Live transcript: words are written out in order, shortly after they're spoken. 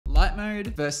mode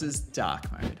versus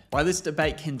dark mode. While this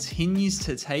debate continues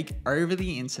to take over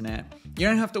the internet, you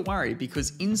don't have to worry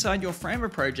because inside your Framer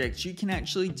project, you can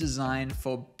actually design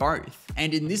for both.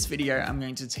 And in this video, I'm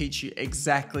going to teach you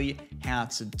exactly how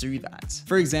to do that.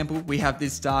 For example, we have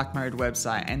this dark mode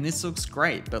website and this looks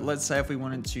great, but let's say if we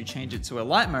wanted to change it to a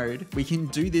light mode, we can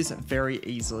do this very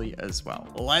easily as well.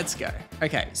 Let's go.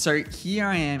 Okay, so here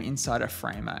I am inside of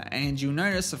Framer and you'll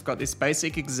notice I've got this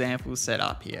basic example set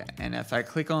up here. And if I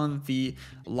click on the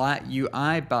light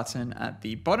UI button at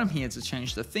the bottom here to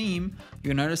change the theme,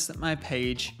 you'll notice that my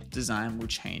page design will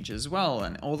change as well.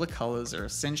 And all the colors are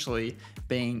essentially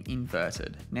being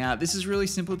inverted. Now, this is really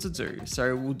simple to do.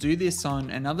 So we'll do this on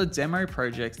another demo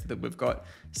project that we've got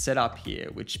set up here,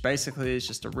 which basically is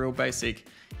just a real basic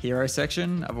hero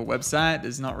section of a website.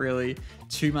 There's not really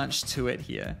too much to it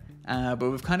here, but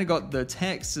we've kind of got the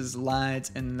text as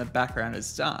light and the background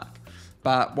as dark.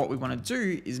 But what we want to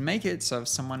do is make it so if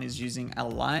someone is using a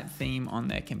light theme on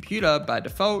their computer, by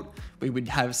default, we would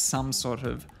have some sort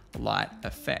of light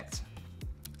effect.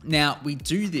 Now, we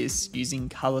do this using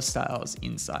color styles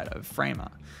inside of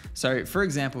Framer. So for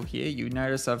example here, you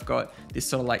notice I've got this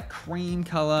sort of like cream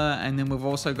color, and then we've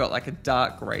also got like a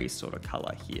dark gray sort of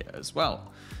color here as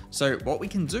well. So what we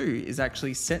can do is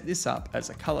actually set this up as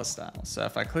a color style. So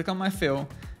if I click on my fill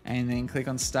and then click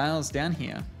on styles down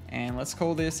here, and let's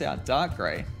call this our dark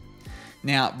gray.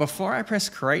 Now, before I press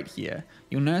create here,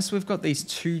 you'll notice we've got these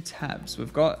two tabs.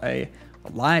 We've got a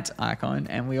light icon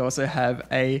and we also have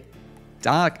a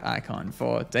dark icon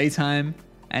for daytime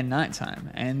and nighttime.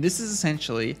 And this is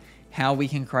essentially how we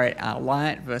can create our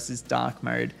light versus dark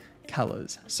mode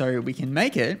colors. So we can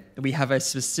make it, we have a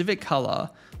specific color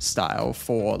style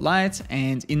for light,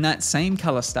 and in that same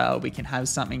color style, we can have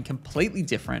something completely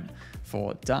different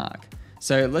for dark.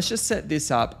 So let's just set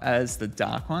this up as the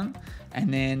dark one,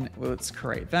 and then let's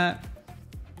create that.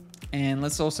 And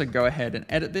let's also go ahead and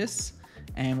edit this,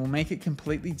 and we'll make it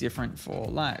completely different for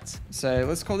light. So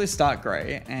let's call this dark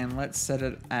gray, and let's set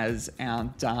it as our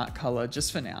dark color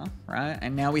just for now, right?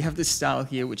 And now we have this style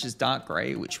here, which is dark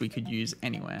gray, which we could use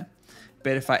anywhere.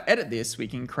 But if I edit this, we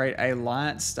can create a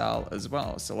light style as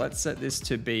well. So let's set this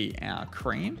to be our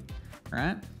cream,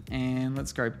 right? And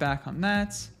let's go back on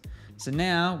that. So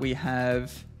now we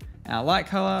have our light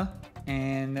color,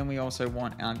 and then we also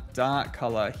want our dark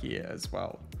color here as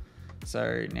well.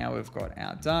 So now we've got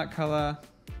our dark color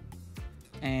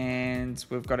and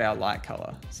we've got our light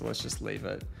color. So let's just leave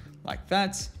it like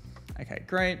that. Okay,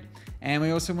 great. And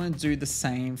we also want to do the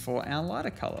same for our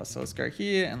lighter color. So let's go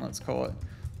here and let's call it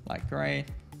light gray.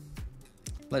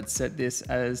 Let's set this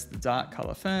as the dark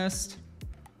color first.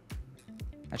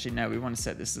 Actually, no, we want to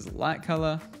set this as a light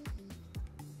color.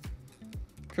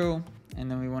 Cool.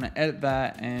 And then we want to edit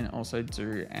that and also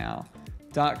do our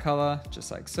dark color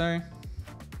just like so.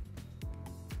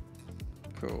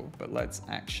 Cool, but let's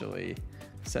actually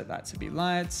set that to be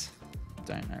light.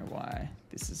 Don't know why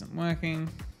this isn't working.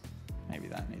 Maybe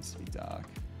that needs to be dark.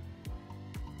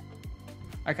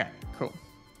 Okay, cool.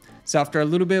 So after a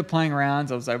little bit of playing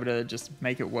around, I was able to just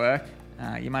make it work.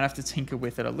 You might have to tinker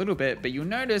with it a little bit, but you'll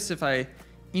notice if I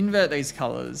invert these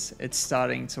colors, it's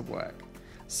starting to work.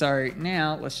 So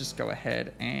now let's just go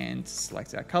ahead and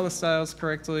select our color styles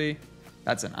correctly.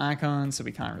 That's an icon, so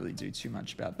we can't really do too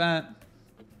much about that.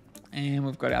 And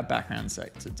we've got our background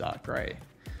set to dark gray.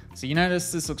 So you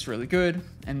notice this looks really good.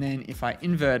 And then if I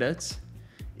invert it,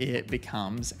 it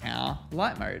becomes our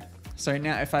light mode. So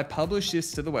now if I publish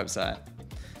this to the website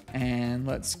and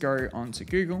let's go onto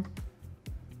Google,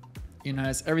 you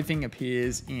notice everything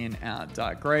appears in our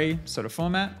dark gray sort of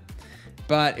format.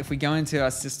 But if we go into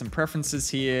our system preferences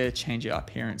here, change our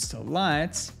appearance to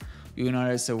light, you'll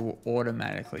notice it will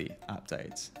automatically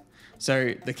update.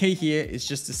 So the key here is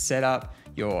just to set up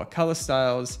your color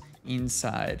styles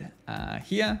inside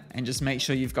here and just make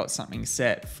sure you've got something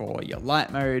set for your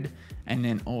light mode and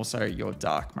then also your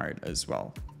dark mode as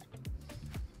well.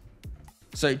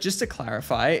 So just to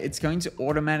clarify, it's going to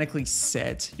automatically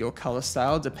set your color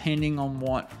style depending on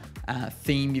what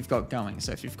theme you've got going.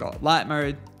 So if you've got light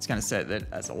mode, it's going to set it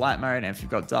as a light mode, and if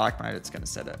you've got dark mode, it's going to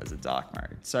set it as a dark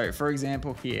mode. So for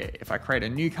example here, if I create a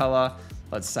new color,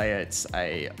 let's say it's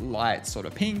a light sort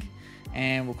of pink,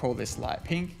 and we'll call this light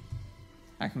pink.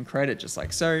 I can create it just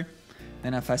like so.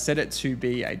 Then if I set it to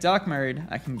be a dark mode,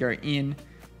 I can go in,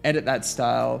 edit that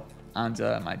style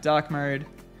under my dark mode,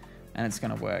 and it's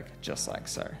going to work just like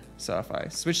so. So if I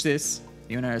switch this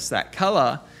you'll notice that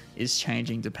color is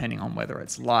changing depending on whether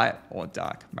it's light or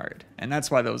dark mode. And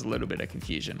that's why there was a little bit of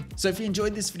confusion. So if you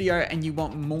enjoyed this video and you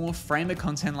want more Framer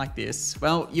content like this,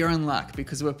 well, you're in luck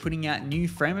because we're putting out new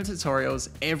Framer tutorials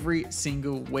every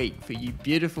single week for you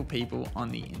beautiful people on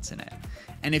the internet.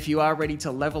 And if you are ready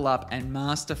to level up and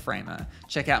master Framer,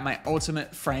 check out my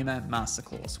Ultimate Framer Master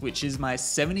Course, which is my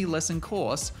 70-lesson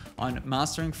course on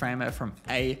mastering Framer from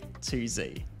A to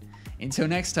Z. Until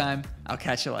next time, I'll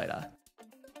catch you later.